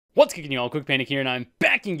What's kicking y'all? Kwikpanik here, and I'm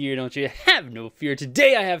back in gear, don't you? Have no fear.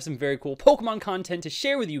 Today I have some very cool Pokemon content to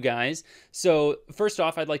share with you guys. So first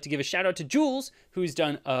off, I'd like to give a shout out to Jules, who's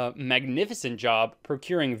done a magnificent job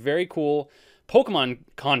procuring very cool Pokemon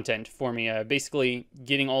content for me. Basically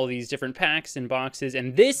getting all these different packs and boxes,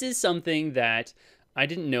 and this is something that I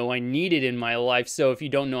didn't know I needed in my life. So if you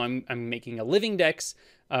don't know, I'm making a living dex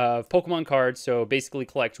of Pokemon cards. So basically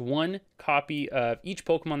collect one copy of each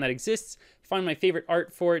Pokemon that exists, find my favorite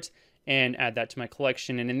art for it, and add that to my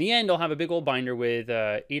collection. And in the end, I'll have a big old binder with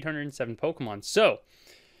 807 Pokemon. So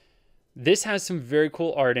this has some very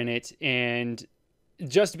cool art in it, and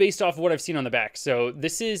just based off of what I've seen on the back. So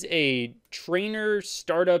this is a trainer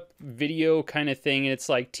startup video kind of thing, and it's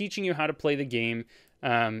like teaching you how to play the game.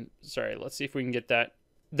 Sorry, let's see if we can get that.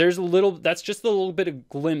 There's a little, that's just a little bit of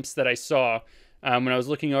glimpse that I saw when I was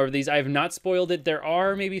looking over these. I have not spoiled it. There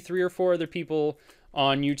are maybe 3 or 4 other people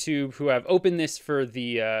on YouTube who have opened this for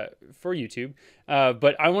the for YouTube,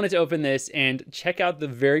 but I wanted to open this and check out the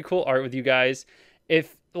very cool art with you guys.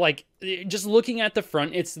 If like just looking at the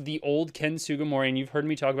front, it's the old Ken Sugimori, and you've heard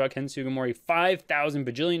me talk about Ken Sugimori 5,000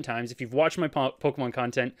 bajillion times if you've watched my Pokemon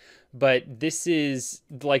content, but this is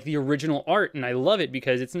like the original art, and I love it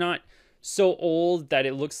because it's not so old that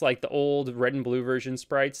it looks like the old red and blue version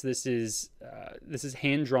sprites. This is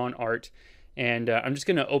hand-drawn art. And I'm just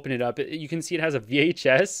going to open it up. You can see it has a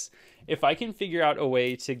VHS. If I can figure out a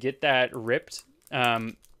way to get that ripped,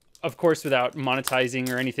 of course, without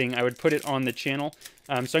monetizing or anything, I would put it on the channel.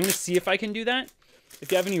 So I'm going to see if I can do that.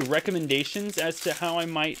 If you have any recommendations as to how I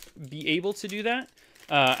might be able to do that,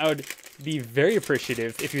 I would be very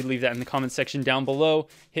appreciative if you'd leave that in the comment section down below.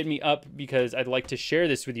 Hit me up because I'd like to share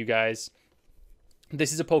this with you guys.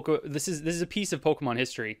 This is a piece of Pokemon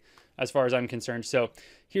history, as far as I'm concerned. So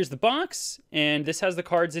here's the box, and this has the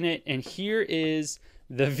cards in it, and here is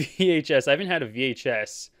the VHS. I haven't had a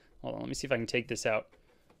VHS. Hold on, let me see if I can take this out.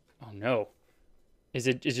 Oh no. Is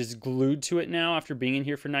it just glued to it now after being in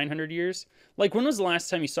here for 900 years? Like, when was the last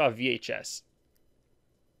time you saw a VHS?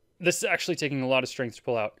 This is actually taking a lot of strength to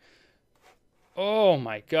pull out. Oh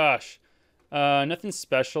my gosh. Nothing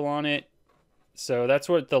special on it. So that's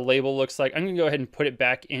what the label looks like. I'm gonna go ahead and put it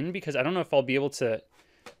back in because I don't know if I'll be able to,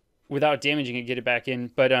 without damaging it, get it back in.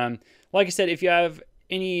 But like I said, if you have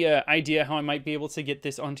any idea how I might be able to get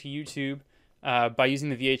this onto YouTube by using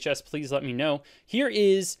the VHS, please let me know. Here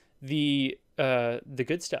is the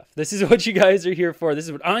good stuff. This is what you guys are here for. This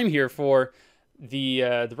is what I'm here for.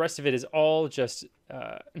 The rest of it is all just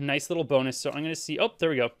nice little bonus. So I'm going to see. Oh, there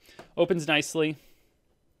we go. Opens nicely.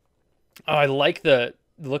 Oh, I like the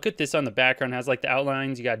look at this on the background. It has like the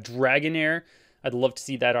outlines. You got Dragonair. I'd love to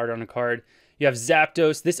see that art on a card. You have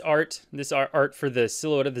Zapdos. This art for the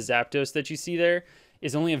silhouette of the Zapdos that you see there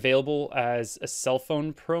is only available as a cell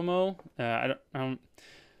phone promo. I'm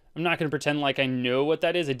not going to pretend like I know what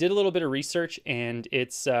that is. I did a little bit of research, and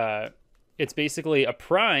it's basically a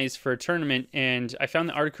prize for a tournament, and I found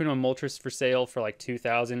the Articuno Moltres for sale for like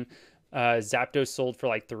 2,000. Zapdos sold for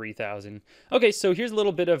like 3,000. Okay, so here's a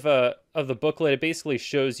little bit of the booklet. It basically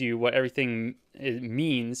shows you what everything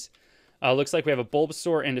means. Looks like we have a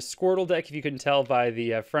Bulbasaur and a Squirtle deck, if you couldn't tell by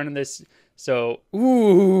the front of this. So,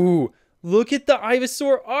 ooh, look at the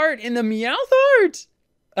Ivysaur art and the Meowth art.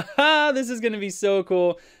 Aha, this is going to be so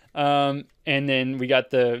cool. And then we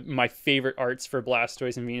got my favorite arts for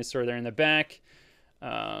Blastoise and Venusaur there in the back.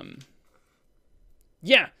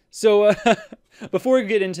 Yeah, so before we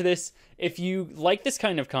get into this, if you like this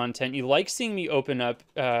kind of content, you like seeing me open up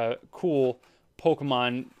cool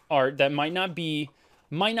Pokemon art that might not be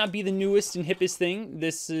the newest and hippest thing.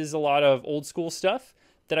 This is a lot of old school stuff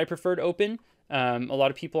that I prefer to open. A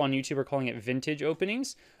lot of people on YouTube are calling it vintage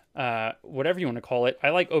openings. Whatever you want to call it. I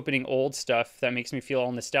like opening old stuff that makes me feel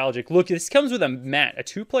all nostalgic. Look, this comes with a mat, a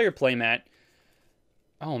 2-player play mat.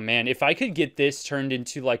 Oh man, if I could get this turned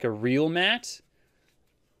into like a real mat,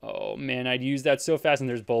 oh man, I'd use that so fast. And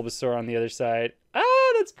there's Bulbasaur on the other side.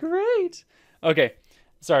 Ah, that's great. Okay,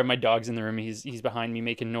 sorry, my dog's in the room. He's behind me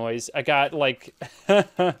making noise. I got like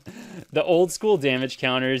the old school damage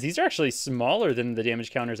counters. These are actually smaller than the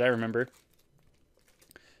damage counters I remember.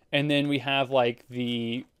 And then we have like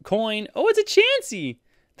the coin. Oh, it's a Chansey.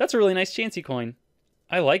 That's a really nice Chansey coin.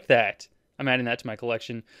 I like that. I'm adding that to my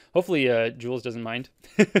collection. Hopefully Jules doesn't mind.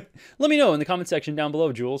 Let me know in the comment section down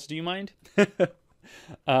below, Jules. Do you mind?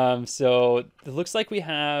 So it looks like we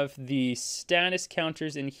have the status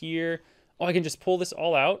counters in here. Oh, I can just pull this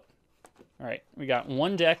all out. All right, we got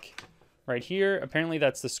one deck right here. Apparently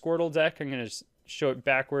that's the Squirtle deck. I'm going to show it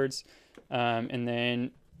backwards. And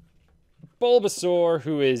then Bulbasaur,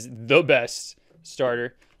 who is the best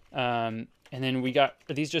starter. And then we got,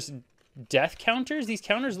 are these just death counters. These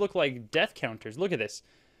counters look like death counters. Look at this.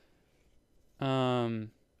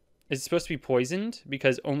 Is it supposed to be poisoned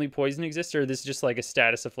because only poison exists, or this is just like a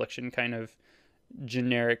status affliction kind of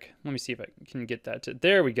generic? Let me see if I can get that to...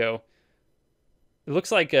 There we go. It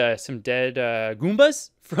looks like some dead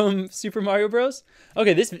Goombas from Super Mario Bros.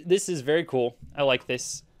 Okay, this is very cool. I like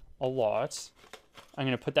this a lot. I'm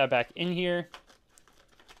going to put that back in here.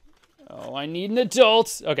 Oh, I need an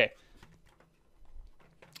adult. Okay.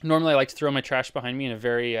 Normally, I like to throw my trash behind me in a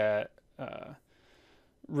very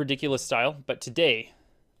ridiculous style, but today,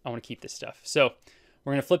 I want to keep this stuff. So,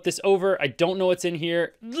 we're going to flip this over. I don't know what's in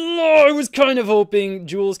here. Oh, I was kind of hoping,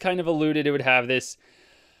 Jules kind of alluded it would have this.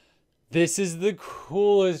 This is the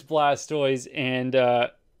coolest Blastoise, and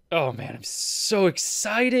oh man, I'm so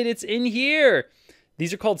excited it's in here.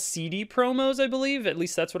 These are called CD promos, I believe. At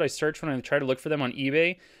least that's what I searched when I try to look for them on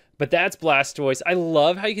eBay. But that's Blastoise. I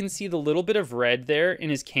love how you can see the little bit of red there in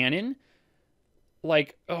his cannon.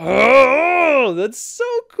 Like, oh, that's so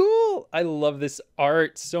cool. I love this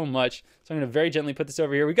art so much. So I'm going to very gently put this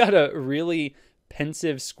over here. We got a really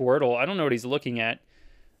pensive Squirtle. I don't know what he's looking at.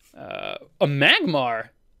 A Magmar.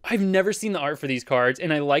 I've never seen the art for these cards,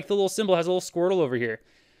 and I like the little symbol. It has a little Squirtle over here.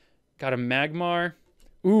 Got a Magmar.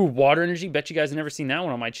 Ooh, Water Energy. Bet you guys have never seen that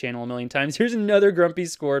one on my channel a million times. Here's another Grumpy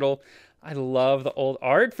Squirtle. I love the old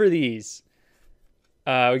art for these.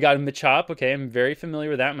 We got a Machop. Okay, I'm very familiar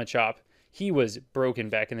with that Machop. He was broken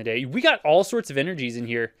back in the day. We got all sorts of energies in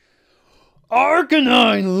here.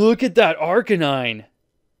 Arcanine! Look at that Arcanine.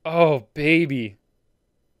 Oh, baby.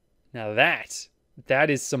 Now that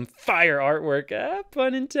is some fire artwork.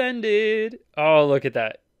 Pun intended. Oh, look at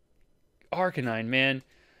that. Arcanine, man.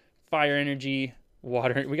 Fire energy,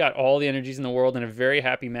 water. We got all the energies in the world and a very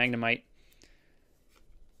happy Magnemite.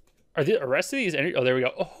 Are the rest of these energy? Oh, there we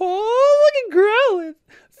go. Oh, look at Growlithe.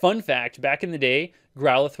 Fun fact, back in the day,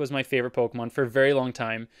 Growlithe was my favorite Pokemon for a very long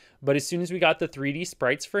time. But as soon as we got the 3D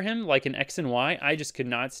sprites for him, like an X and Y, I just could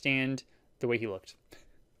not stand the way he looked.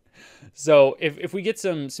 So if we get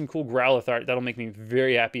some cool Growlithe art, that'll make me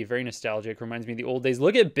very happy, very nostalgic. Reminds me of the old days.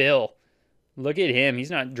 Look at Bill. Look at him.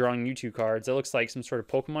 He's not drawing Mewtwo cards. That looks like some sort of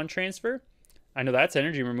Pokemon transfer. I know that's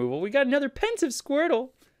energy removal. We got another pensive Squirtle.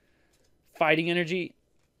 Fighting energy.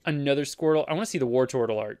 Another Squirtle. I want to see the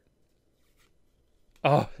Wartortle art.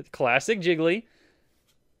 Oh, classic Jiggly.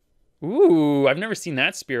 Ooh, I've never seen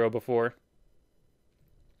that Spearow before.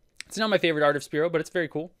 It's not my favorite art of Spearow, but it's very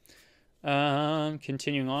cool.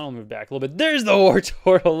 Continuing on, I'll move back a little bit. There's the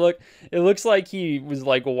Wartortle. Look, it looks like he was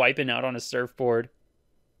like wiping out on a surfboard.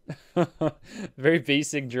 Very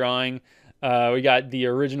basic drawing. We got the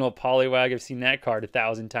original Poliwag. I've seen that card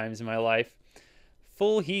 1,000 times in my life.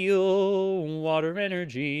 Full heal, water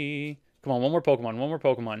energy. Come on, one more Pokemon, one more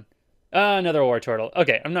Pokemon. Another Wartortle.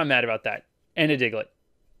 Okay, I'm not mad about that. And a Diglett.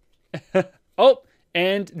 Oh,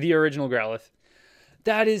 and the original Growlithe.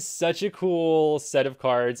 That is such a cool set of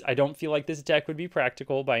cards. I don't feel like this deck would be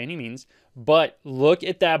practical by any means, but look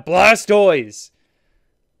at that Blastoise.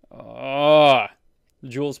 Oh,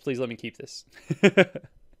 Jules, please let me keep this.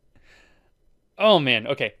 Oh, man.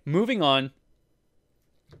 Okay, moving on.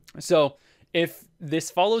 So if this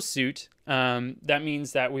follows suit, that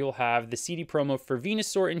means that we will have the CD promo for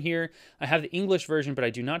Venusaur in here. I have the English version, but I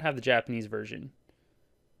do not have the Japanese version.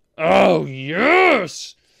 Oh,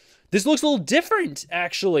 yes! This looks a little different,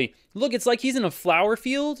 actually. Look, it's like he's in a flower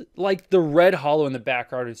field. Like the red hollow in the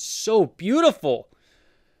background is so beautiful.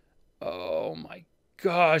 Oh my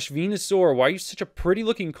gosh, Venusaur, why are you such a pretty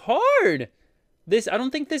looking card? I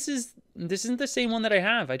don't think this isn't the same one that I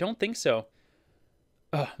have. I don't think so.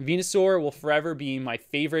 Venusaur will forever be my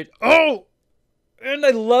favorite. Oh! And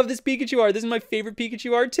I love this Pikachu art. This is my favorite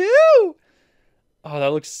Pikachu art too! Oh,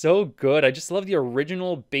 that looks so good. I just love the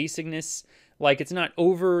original basicness. Like, it's not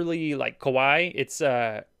overly, like, kawaii. It's,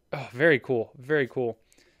 oh, very cool. Very cool.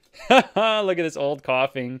 Look at this old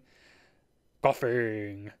coughing.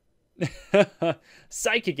 Coughing.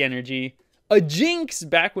 Psychic energy. A Jinx!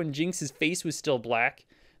 Back when Jinx's face was still black.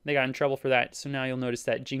 They got in trouble for that. So now you'll notice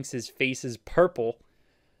that Jinx's face is purple.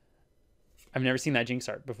 I've never seen that Jinx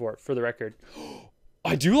art before, for the record.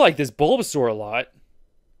 I do like this Bulbasaur a lot.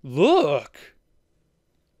 Look!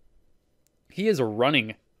 He is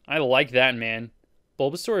running. I like that, man.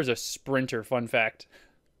 Bulbasaur is a sprinter, fun fact.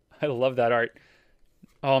 I love that art.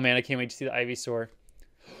 Oh, man, I can't wait to see the Ivysaur.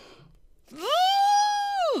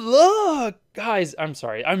 Look! Guys, I'm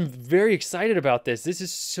sorry. I'm very excited about this. This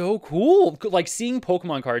is so cool. Like, seeing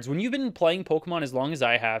Pokemon cards. When you've been playing Pokemon as long as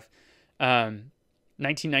I have,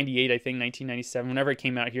 1998, I think, 1997, whenever it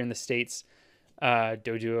came out here in the States,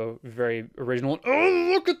 Doduo, very original.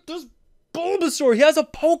 Oh, look at this Bulbasaur! He has a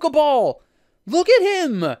Pokeball! Look at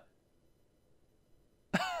him!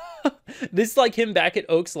 This is like him back at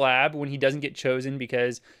Oak's lab when he doesn't get chosen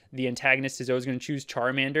because the antagonist is always going to choose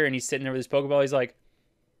Charmander, and he's sitting there with his Pokeball. He's like,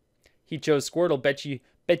 he chose Squirtle. Bet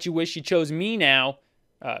you wish you chose me now.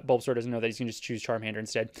 Bulbasaur doesn't know that he's going to just choose Charmander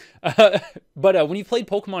instead. But when you've played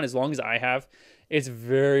Pokemon as long as I have, it's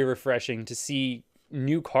very refreshing to see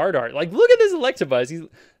new card art. Like, look at this Electabuzz. He's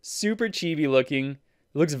super chibi looking.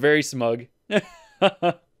 Looks very smug.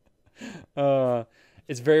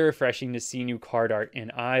 It's very refreshing to see new card art,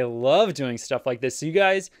 and I love doing stuff like this. So you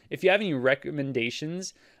guys, if you have any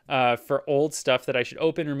recommendations for old stuff that I should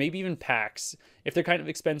open, or maybe even packs, if they're kind of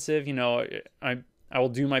expensive, you know, I will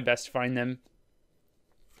do my best to find them.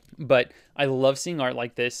 But I love seeing art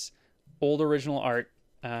like this, old original art.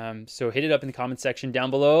 So hit it up in the comment section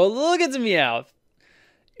down below. Look at the Meowth.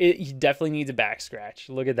 He definitely needs a back scratch.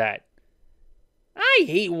 Look at that. I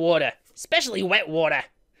hate water, especially wet water.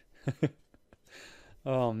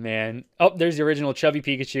 Oh, man. Oh, there's the original chubby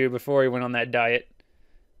Pikachu before he went on that diet.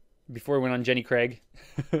 Before he went on Jenny Craig.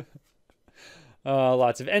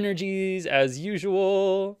 Lots of energies, as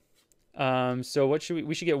usual. So what should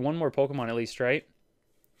we should get one more Pokemon at least, right?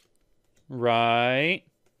 Right.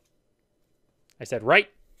 I said right.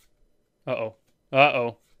 Uh-oh.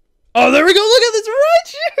 Uh-oh. Oh, there we go. Look at this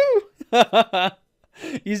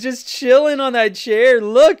Raichu. He's just chilling on that chair.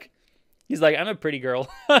 Look. He's like, I'm a pretty girl.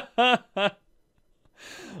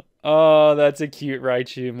 Oh, that's a cute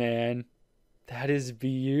Raichu, man. That is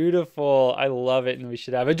beautiful. I love it. And we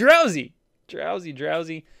should have a Drowsy.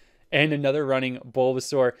 Drowsy. And another running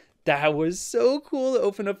Bulbasaur. That was so cool to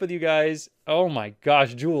open up with you guys. Oh my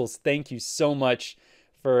gosh, Jules, thank you so much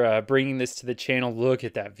for bringing this to the channel. Look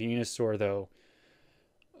at that Venusaur, though.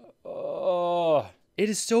 Oh, it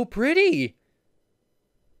is so pretty.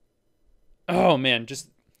 Oh, man,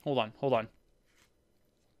 just hold on.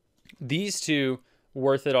 These two,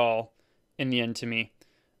 worth it all in the end to me.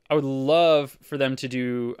 I would love for them to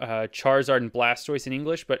do Charizard and Blastoise in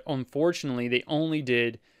English, but unfortunately, they only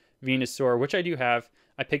did Venusaur, which I do have.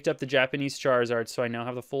 I picked up the Japanese Charizard, so I now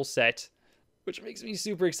have the full set, which makes me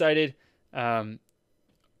super excited. Okay,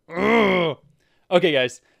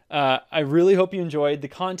 guys. I really hope you enjoyed the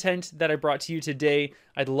content that I brought to you today.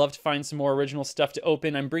 I'd love to find some more original stuff to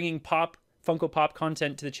open. I'm bringing Funko Pop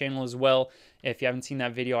content to the channel as well. If you haven't seen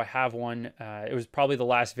that video, I have one. It was probably the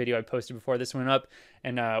last video I posted before this went up,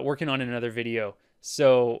 and working on another video.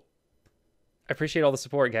 So I appreciate all the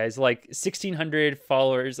support, guys. Like 1,600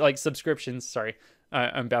 followers, like subscriptions, sorry.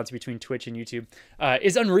 I'm bouncing between Twitch and YouTube,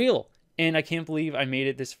 is unreal. And I can't believe I made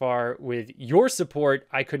it this far. With your support,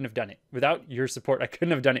 I couldn't have done it. Without your support, I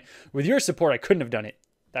couldn't have done it. With your support, I couldn't have done it.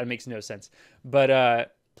 That makes no sense.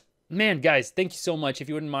 But, man, guys, thank you so much. If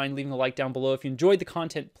you wouldn't mind leaving a like down below. If you enjoyed the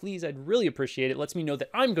content, please, I'd really appreciate it. It lets me know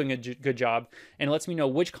that I'm doing a good job, and it lets me know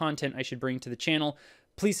which content I should bring to the channel.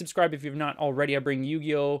 Please subscribe if you've not already. I bring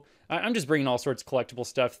Yu-Gi-Oh! I'm just bringing all sorts of collectible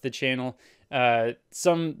stuff to the channel.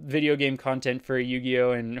 Some video game content for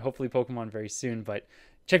Yu-Gi-Oh! And hopefully Pokemon very soon. But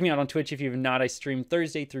check me out on Twitch if you've not. I stream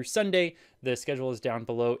Thursday through Sunday. The schedule is down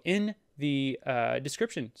below in the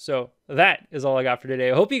description. So that is all I got for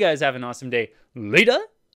today. I hope you guys have an awesome day. Later!